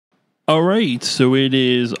Alright, so it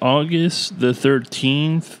is August the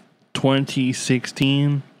 13th,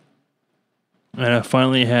 2016, and I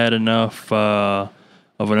finally had enough of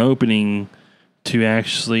an opening to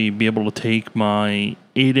actually be able to take my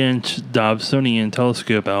 8-inch Dobsonian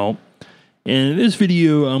telescope out. And in this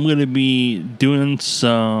video, I'm going to be doing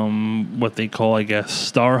some, what they call, I guess,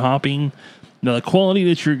 star hopping. Now, the quality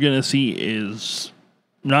that you're going to see is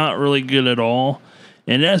not really good at all.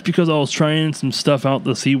 And that's because I was trying some stuff out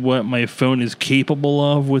to see what my phone is capable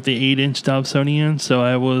of with the 8-inch Dobsonian. So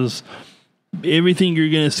everything you're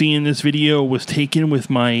going to see in this video was taken with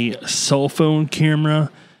my cell phone camera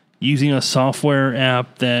using a software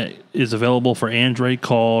app that is available for Android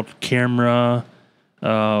called Camera V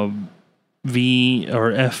or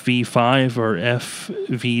FV5 or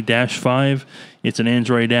FV-5. It's an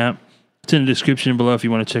Android app. It's in the description below if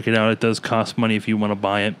you want to check it out. It does cost money if you want to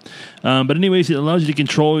buy it. But anyways, it allows you to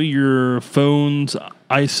control your phone's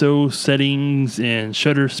ISO settings and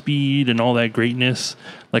shutter speed and all that greatness,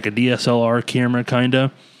 like a DSLR camera kind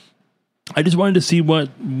of. I just wanted to see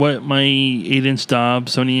what my 8-inch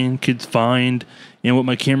Dobsonian could find and what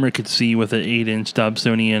my camera could see with an 8-inch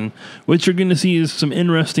Dobsonian. What you're going to see is some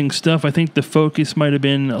interesting stuff. I think the focus might have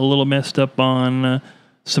been a little messed up on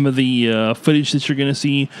some of the footage that you're going to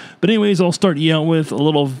see. But anyways, I'll start you out with a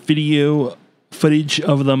little video footage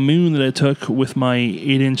of the moon that I took with my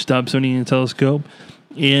 8-inch Dobsonian telescope.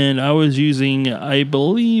 And I was using, I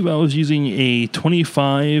believe I was using a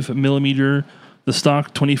 25mm, the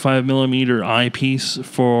stock 25mm eyepiece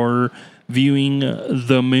for viewing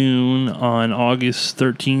the moon on August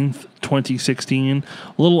 13th, 2016,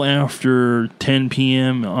 a little after 10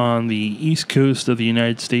 p.m. on the east coast of the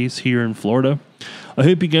United States here in Florida. I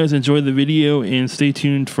hope you guys enjoyed the video and stay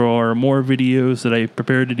tuned for more videos that I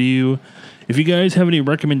prepare to do. If you guys have any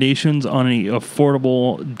recommendations on an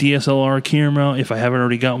affordable DSLR camera, if I haven't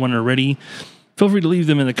already got one already, feel free to leave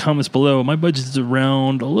them in the comments below. My budget is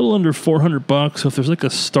around a little under $400, so if there's like a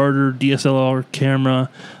starter DSLR camera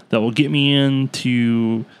that will get me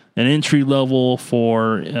into an entry level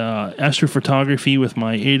for astrophotography with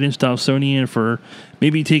my 8-inch Dobsonian for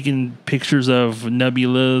maybe taking pictures of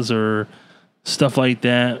nebulas or stuff like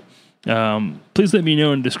that, please let me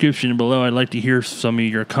know in the description below. I'd like to hear some of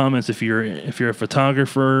your comments if you're a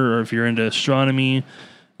photographer or if you're into astronomy.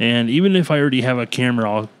 And even if I already have a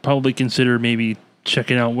camera, I'll probably consider maybe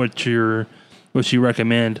checking out what you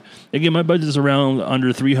recommend. Again, my budget is around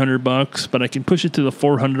under $300, but I can push it to the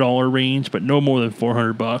 $400 range, but no more than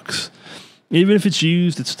 $400. Even if it's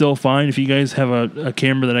used, it's still fine. If you guys have a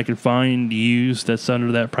camera that I can find used that's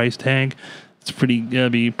under that price tag,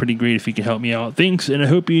 that'd be pretty great if you can help me out. Thanks, and I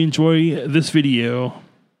hope you enjoy this video.